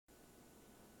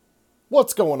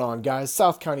What's going on, guys?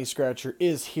 South County Scratcher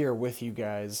is here with you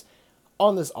guys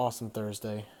on this awesome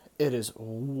Thursday. It is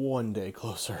one day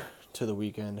closer to the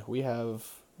weekend. We have,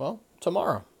 well,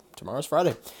 tomorrow. Tomorrow's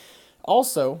Friday.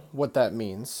 Also, what that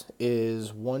means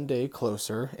is one day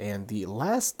closer and the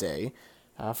last day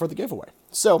for the giveaway.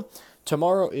 So,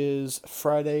 tomorrow is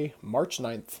Friday, March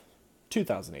 9th,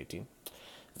 2018.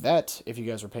 That, if you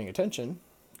guys were paying attention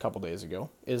a couple days ago,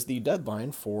 is the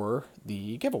deadline for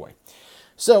the giveaway.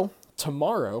 So,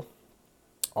 tomorrow,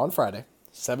 on Friday,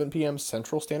 7 p.m.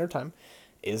 Central Standard Time,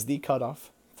 is the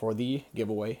cutoff for the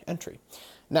giveaway entry.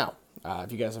 Now,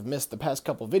 if you guys have missed the past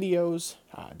couple videos,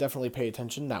 definitely pay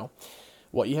attention now.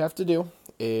 What you have to do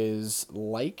is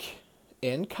like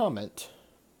and comment.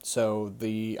 So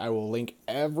I will link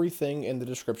everything in the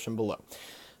description below.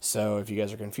 So if you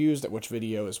guys are confused at which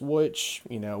video is which,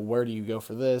 where do you go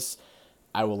for this,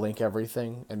 I will link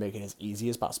everything and make it as easy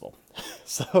as possible.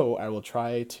 So I will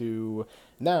try to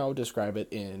now describe it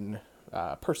in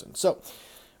person. So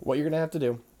what you're going to have to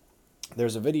do,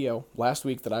 there's a video last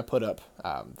week that I put up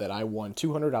that I won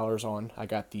 $200 on. I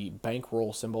got the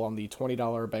bankroll symbol on the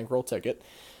 $20 bankroll ticket.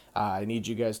 I need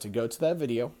you guys to go to that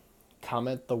video,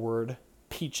 comment the word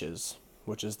peaches,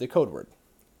 which is the code word.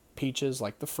 Peaches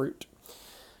like the fruit.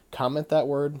 Comment that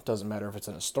word. Doesn't matter if it's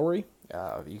in a story.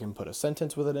 You can put a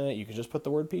sentence with it in it. You can just put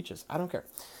the word peaches. I don't care.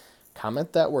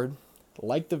 Comment that word,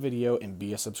 like the video, and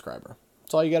be a subscriber.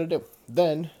 That's all you got to do.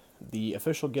 Then, the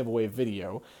official giveaway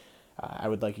video, I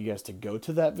would like you guys to go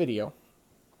to that video,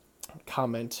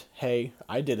 comment, hey,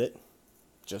 I did it,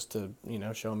 just to,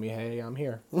 show me, hey, I'm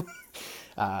here.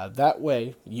 That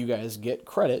way, you guys get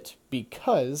credit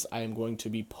because I am going to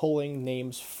be pulling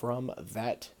names from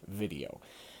that video.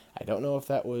 I don't know if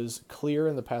that was clear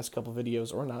in the past couple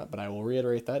videos or not, but I will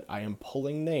reiterate that I am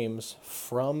pulling names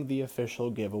from the official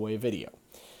giveaway video.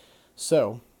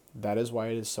 So, that is why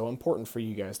it is so important for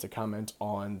you guys to comment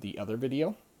on the other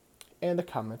video and to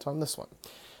comment on this one.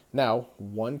 Now,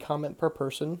 one comment per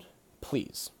person,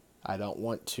 please. I don't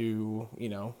want to,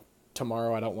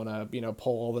 tomorrow I don't want to,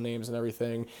 pull all the names and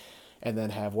everything and then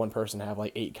have one person have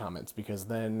like 8 comments because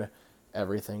then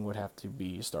everything would have to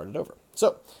be started over.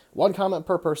 So, one comment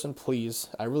per person, please.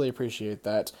 I really appreciate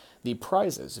that. The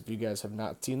prizes, if you guys have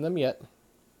not seen them yet,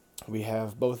 we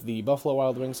have both the Buffalo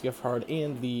Wild Wings gift card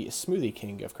and the Smoothie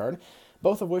King gift card,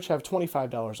 both of which have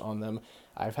 $25 on them.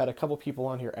 I've had a couple people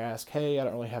on here ask, hey, I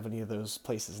don't really have any of those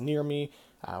places near me.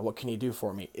 What can you do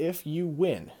for me? If you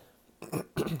win,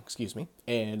 excuse me,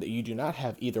 and you do not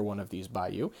have either one of these by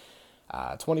you,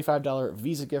 $25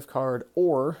 Visa gift card,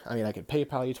 or, I could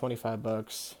PayPal you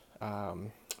 $25,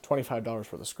 $25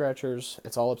 for the scratchers.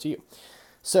 It's all up to you.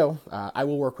 So, I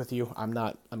will work with you. I'm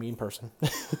not a mean person.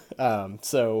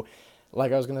 So,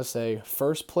 like I was going to say,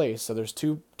 first place, so there's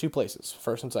two places,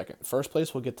 first and second. First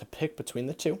place will get to pick between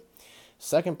the two.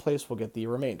 Second place will get the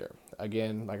remainder.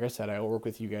 Again, like I said, I will work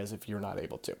with you guys if you're not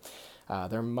able to.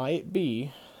 There might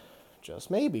be, just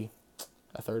maybe,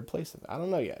 a third place. I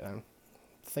don't know yet. I'm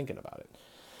thinking about it.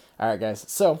 All right, guys.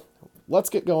 So let's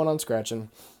get going on scratching.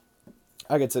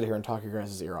 I could sit here and talk your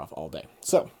guys' ear off all day.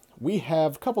 So we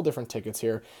have a couple different tickets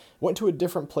here. Went to a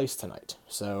different place tonight.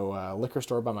 So liquor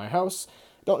store by my house.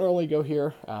 Don't normally go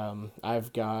here.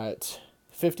 I've got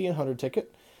 50 and 100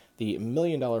 ticket, the $1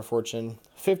 Million Fortune,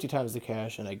 50 times the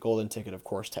cash, and a golden ticket, of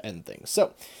course, to end things.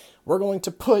 So we're going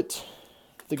to put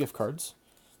the gift cards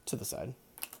to the side.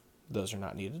 Those are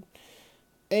not needed.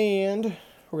 And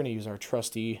we're going to use our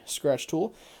trusty scratch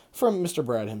tool from Mr.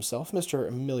 Brad himself,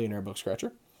 Mr. Millionaire Book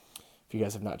Scratcher. If you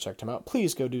guys have not checked him out,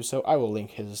 please go do so. I will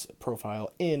link his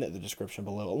profile in the description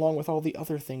below, along with all the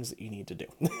other things that you need to do.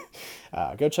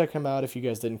 Go check him out if you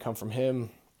guys didn't come from him.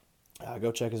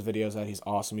 Go check his videos out. He's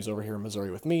awesome. He's over here in Missouri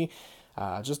with me.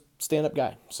 Just stand-up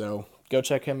guy. So go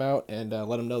check him out and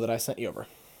let him know that I sent you over.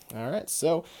 All right,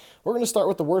 so we're going to start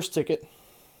with the worst ticket.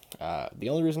 The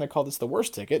only reason I call this the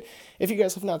worst ticket, if you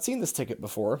guys have not seen this ticket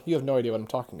before, you have no idea what I'm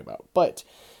talking about. But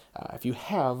if you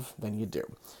have, then you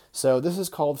do. So this is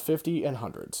called 50 and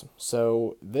 100s.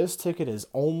 So this ticket is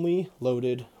only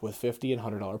loaded with $50 and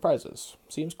 $100 prizes.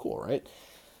 Seems cool, right?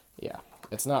 Yeah,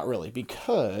 it's not really,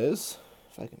 because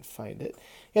if I can find it,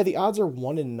 yeah, the odds are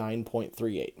 1 in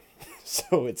 9.38.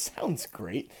 So it sounds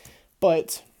great,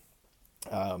 but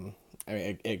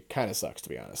it kind of sucks, to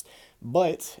be honest.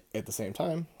 But at the same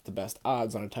time, the best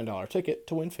odds on a $10 ticket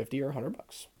to win 50 or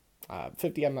 $100.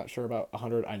 50, I'm not sure about.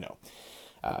 100, I know.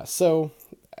 So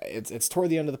it's toward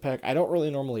the end of the pack. I don't really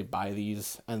normally buy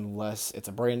these unless it's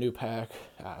a brand new pack,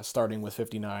 starting with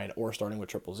 59 or starting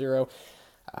with 000.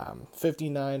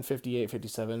 59, 58,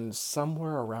 57,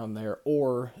 somewhere around there,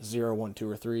 or 0, 1, 2,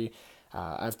 or 3.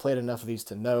 I've played enough of these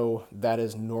to know that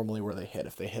is normally where they hit.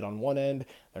 If they hit on one end,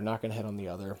 they're not going to hit on the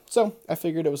other. So I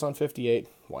figured it was on 58.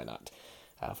 Why not?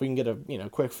 If we can get a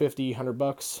quick 50,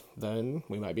 $100, then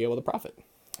we might be able to profit.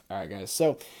 All right, guys.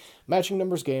 So matching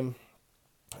numbers game.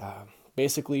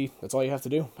 Basically, that's all you have to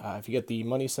do. If you get the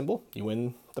money symbol, you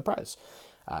win the prize.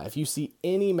 If you see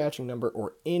any matching number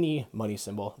or any money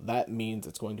symbol, that means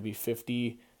it's going to be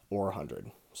 50 or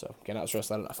 100. So cannot stress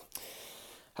that enough.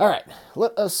 All right,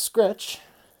 let us scratch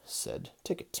said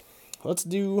ticket. Let's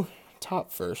do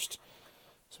top first.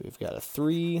 So we've got a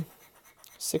 3,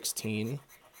 16,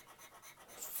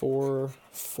 4,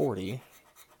 40,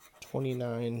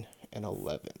 29, and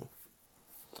 11.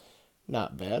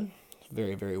 Not bad.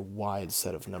 Very, very wide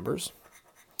set of numbers.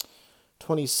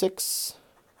 26,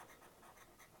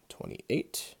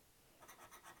 28,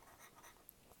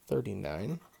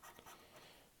 39,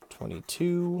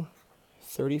 22,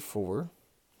 34.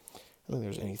 I don't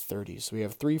think there's any 30s. So we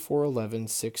have 3, 4, 11,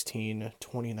 16,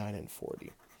 29, and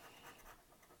 40.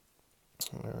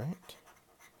 All right.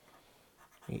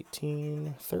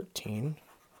 18, 13.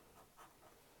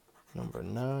 Number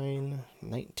 9,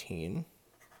 19.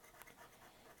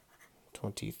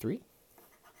 23.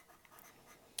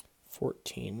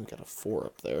 14. We got a 4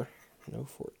 up there. No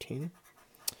 14.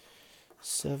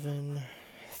 7,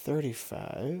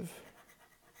 35.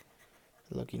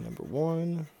 Lucky number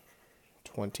 1.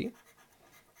 20.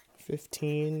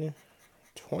 15.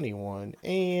 21.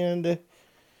 And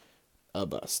a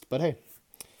bust. But hey,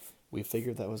 we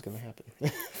figured that was going to happen.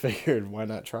 Figured why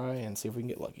not try and see if we can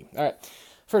get lucky. All right.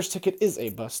 First ticket is a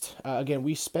bust. Again,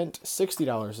 we spent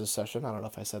 $60 this session. I don't know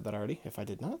if I said that already. If I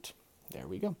did not, there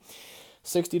we go.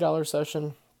 $60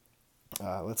 session.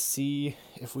 Let's see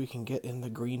if we can get in the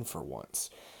green for once.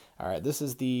 All right, this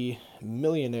is the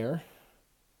millionaire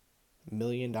 $1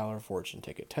 million fortune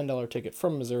ticket. $10 ticket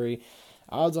from Missouri.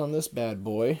 Odds on this bad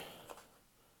boy,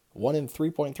 1 in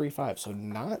 3.35. So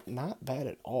not bad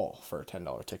at all for a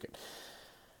 $10 ticket.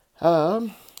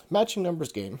 Matching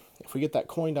numbers game. If we get that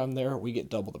coin down there, we get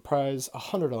double the prize. A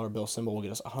 $100 bill symbol will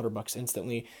get us $100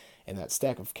 instantly, and that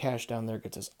stack of cash down there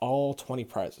gets us all 20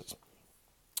 prizes.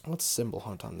 Let's symbol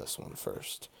hunt on this one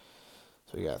first.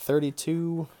 So we got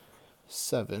 32,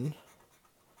 7,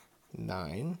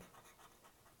 9,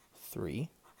 3,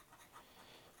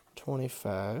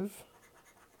 25,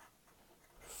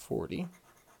 40,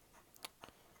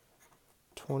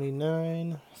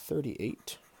 29,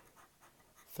 38,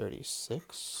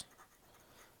 36,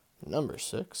 number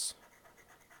 6,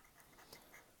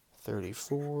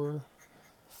 34,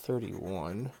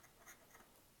 31,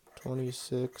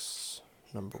 26,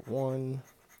 number 1,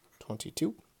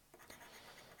 22,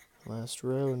 last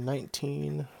row,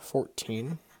 19,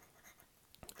 14,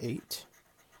 8,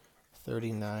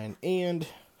 39, and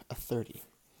a 30.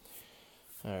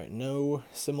 All right, no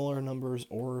similar numbers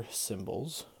or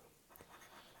symbols.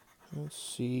 Let's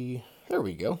see. There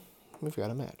we go. We've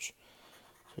got a match.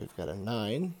 So we've got a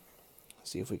 9. Let's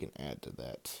see if we can add to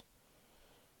that.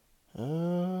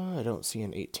 I don't see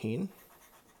an 18.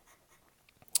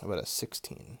 How about a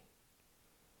 16?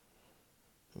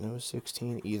 No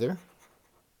 16 either.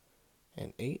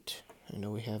 An 8. I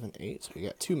know we have an 8, so we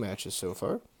got 2 matches so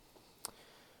far.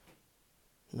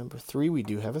 Number 3, we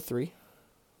do have a 3.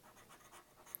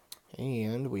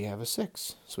 And we have a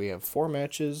 6. So we have 4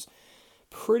 matches.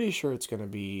 Pretty sure it's going to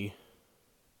be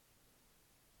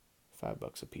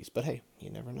 $5 a piece. But hey, you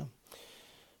never know.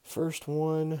 First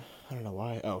one, I don't know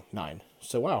why. Oh, 9.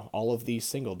 So wow, all of these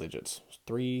single digits.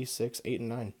 3, 6, 8, and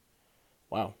 9.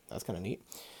 Wow, that's kind of neat.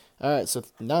 All right, so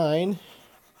 9,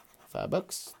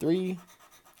 $5. 3,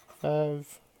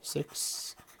 5,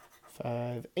 6,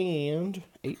 5, and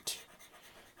 8,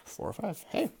 4, 5.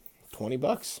 Hey,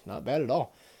 $20. Not bad at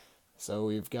all. So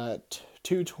we've got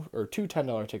two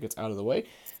 $10 tickets out of the way.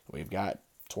 We've got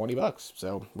 $20.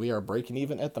 So we are breaking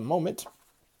even at the moment.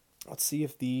 Let's see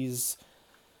if these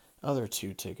other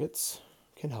 2 tickets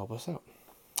can help us out.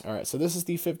 All right, so this is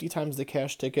the 50 times the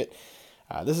cash ticket.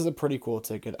 This is a pretty cool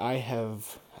ticket. I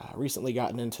have recently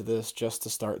gotten into this just to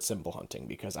start symbol hunting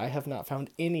because I have not found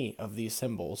any of these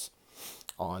symbols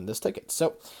on this ticket.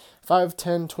 So 5,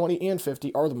 10, 20, and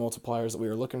 50 are the multipliers that we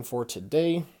are looking for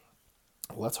today.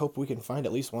 Let's hope we can find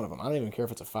at least one of them. I don't even care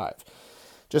if it's a 5.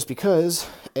 Just because,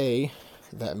 A,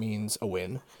 that means a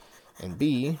win, and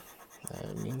B,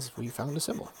 that means we found a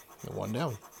symbol. 1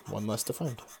 down, 1 less to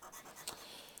find.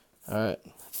 All right,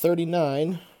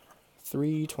 39,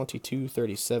 3, 22,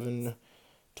 37,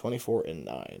 24, and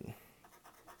 9.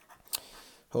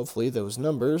 Hopefully those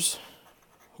numbers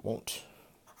won't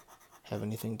have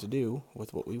anything to do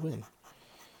with what we win.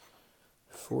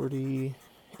 40,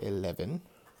 11,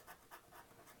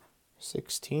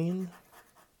 16,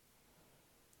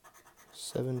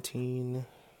 17,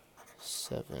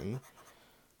 7,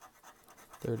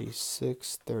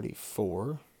 36,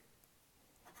 34,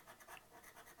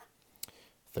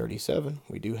 37.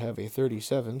 We do have a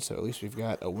 37, so at least we've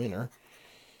got a winner.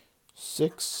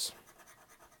 6,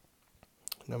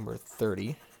 number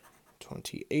 30,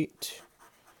 28,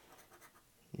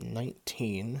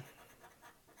 19,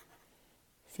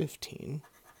 15,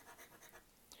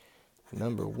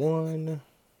 number 1,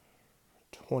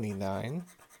 29,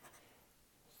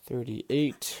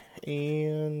 38,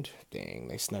 and dang,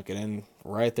 they snuck it in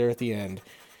right there at the end.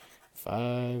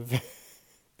 5.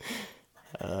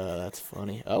 That's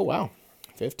funny. Oh, wow.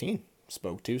 15.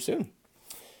 Spoke too soon.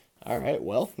 All right,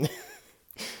 well,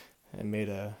 I made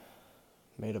a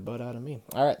butt out of me.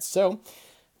 All right, so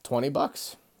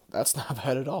 $20. That's not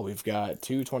bad at all. We've got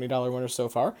two $20 winners so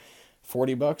far.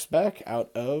 $40 back out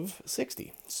of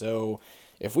 60. So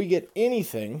if we get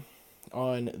anything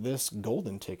on this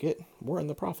golden ticket, we're in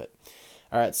the profit.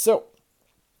 All right, so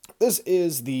this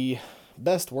is the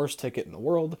best worst ticket in the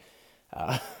world.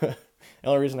 The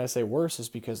only reason I say worse is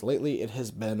because lately it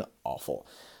has been awful.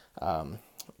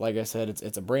 Like I said,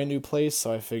 it's a brand new place,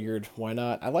 so I figured why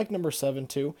not. I like number 7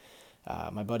 too.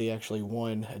 My buddy actually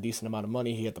won a decent amount of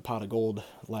money. He had the pot of gold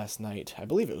last night. I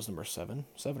believe it was number 7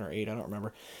 or 8, I don't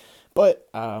remember. But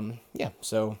yeah,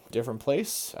 so different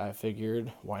place. I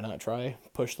figured why not try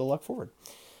push the luck forward.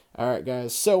 All right,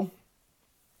 guys. So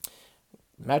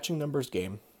matching numbers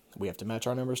game. We have to match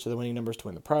our numbers to the winning numbers to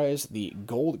win the prize. The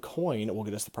gold coin will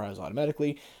get us the prize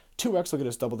automatically. 2x will get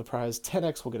us double the prize.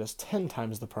 10x will get us 10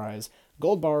 times the prize.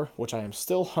 Gold bar, which I am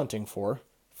still hunting for,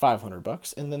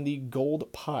 $500. And then the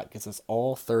gold pot gets us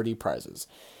all 30 prizes.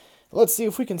 Let's see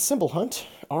if we can symbol hunt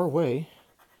our way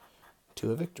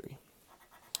to a victory.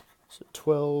 So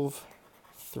 12,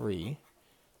 3,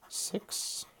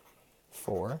 6,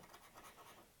 4,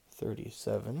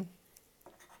 37,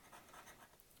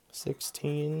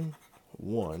 16,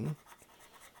 1,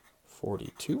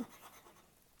 42,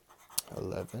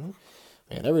 11.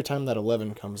 Man, every time that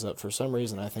 11 comes up, for some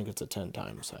reason, I think it's a 10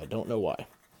 times. I don't know why.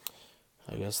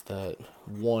 I guess that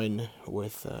 1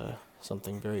 with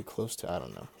something very close to, I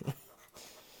don't know.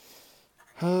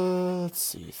 Let's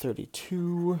see,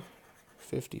 32,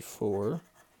 54,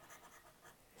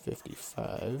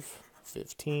 55,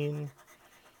 15,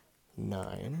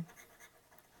 9,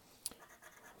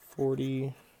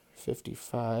 40,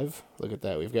 55. Look at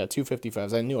that. We've got two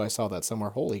 55s. I knew I saw that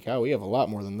somewhere. Holy cow, we have a lot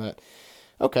more than that.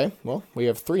 Okay, well, we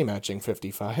have 3 matching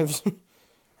 55s.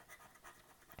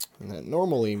 And that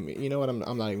normally, you know what, I'm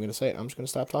not even going to say it. I'm just going to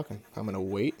stop talking. I'm going to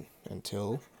wait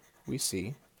until we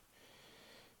see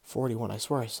 41. I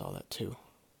swear I saw that too.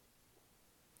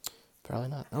 Probably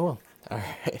not. Oh well. All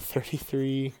right,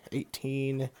 33,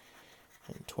 18,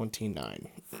 and 29.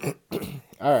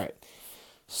 All right.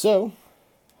 So,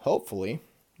 hopefully,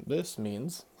 this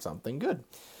means something good.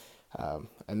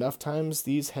 Enough times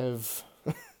these have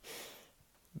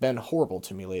been horrible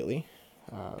to me lately.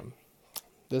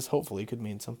 This hopefully could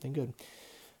mean something good.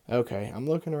 Okay, I'm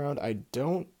looking around. I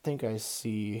don't think I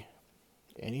see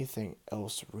anything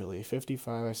else really.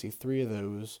 55, I see 3 of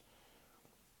those.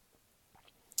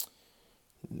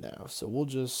 No, so we'll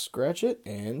just scratch it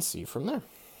and see from there.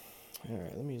 All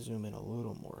right, let me zoom in a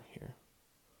little more here.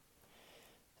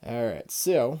 All right,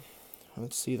 so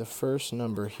let's see the first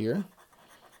number here,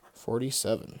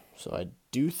 47. So I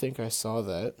do think I saw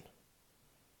that.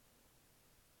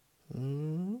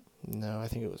 No, I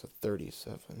think it was a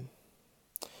 37.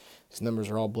 These numbers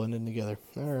are all blended together.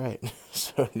 All right,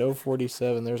 so no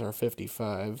 47. There's our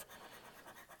 55.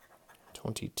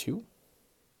 22.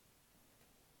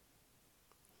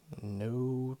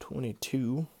 No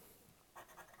 22.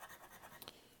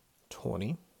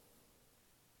 20.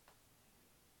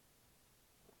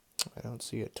 I don't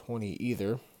see a 20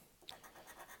 either,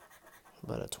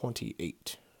 but a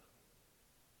 28.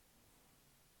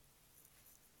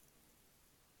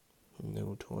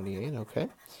 No 28, okay.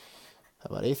 How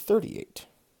about a 38?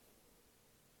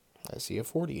 I see a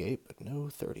 48, but no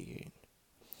 38.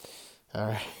 All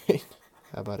right.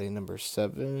 How about a number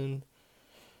 7?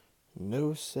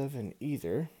 No 7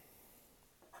 either.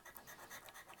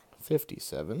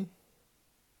 57.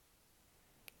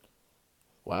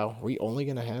 Wow, are we only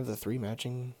going to have the 3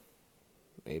 matching?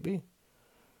 Maybe.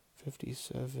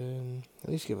 57. At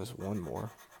least give us one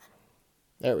more.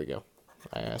 There we go.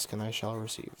 I ask and I shall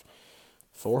receive.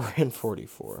 4 and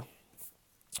 44.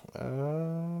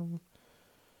 I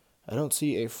don't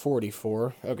see a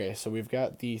 44. Okay, so we've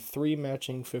got the 3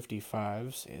 matching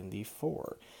 55s and the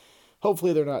 4.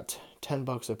 Hopefully they're not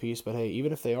 $10 a piece, but hey,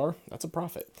 even if they are, that's a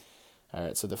profit. All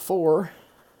right, so the 4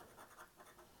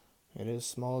 It is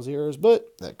small zeros,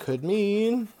 but that could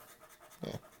mean,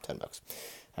 yeah, $10.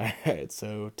 All right,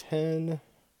 so 10,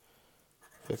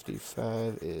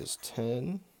 55 is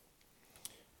 10.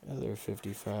 Other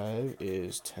 55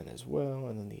 is 10 as well,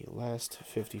 and then the last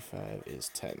 55 is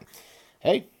 10.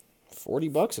 Hey,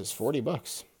 $40 is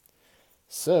 $40.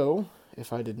 So,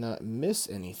 if I did not miss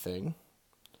anything,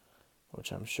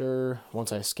 which I'm sure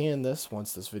once I scan this,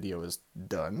 once this video is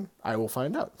done, I will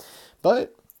find out.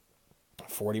 But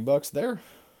 $40 there.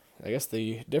 I guess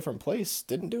the different place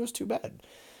didn't do us too bad.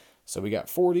 So we got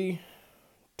 40,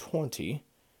 20.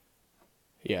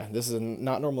 Yeah, this is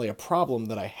not normally a problem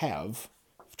that I have,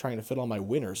 trying to fit all my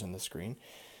winners in the screen.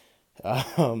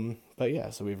 But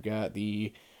yeah, so we've got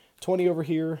the 20 over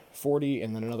here, 40,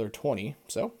 and then another 20.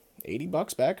 So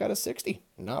 $80 back out of 60.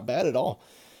 Not bad at all.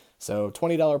 So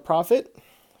 $20 profit.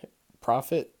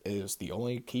 Profit is the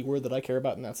only keyword that I care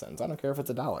about in that sentence. I don't care if it's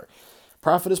a dollar.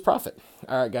 Profit is profit.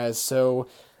 All right, guys. So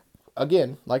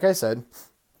again, like I said,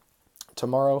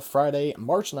 tomorrow, Friday,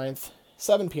 March 9th,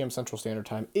 7 p.m. Central Standard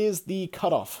Time is the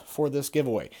cutoff for this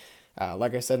giveaway.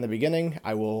 Like I said in the beginning,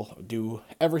 I will do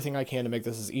everything I can to make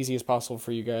this as easy as possible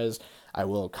for you guys. I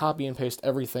will copy and paste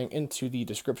everything into the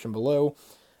description below.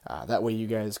 That way you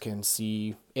guys can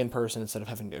see in person instead of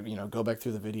having to, go back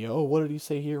through the video. Oh, what did he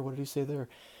say here? What did he say there?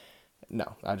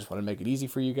 No, I just want to make it easy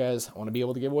for you guys. I want to be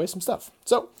able to give away some stuff.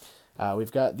 So,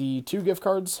 we've got the 2 gift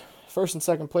cards, first and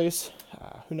second place.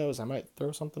 Who knows? I might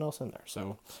throw something else in there.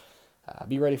 So,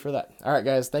 be ready for that. All right,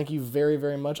 guys. Thank you very,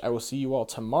 very much. I will see you all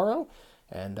tomorrow.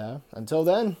 And until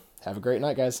then, have a great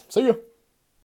night, guys. See you.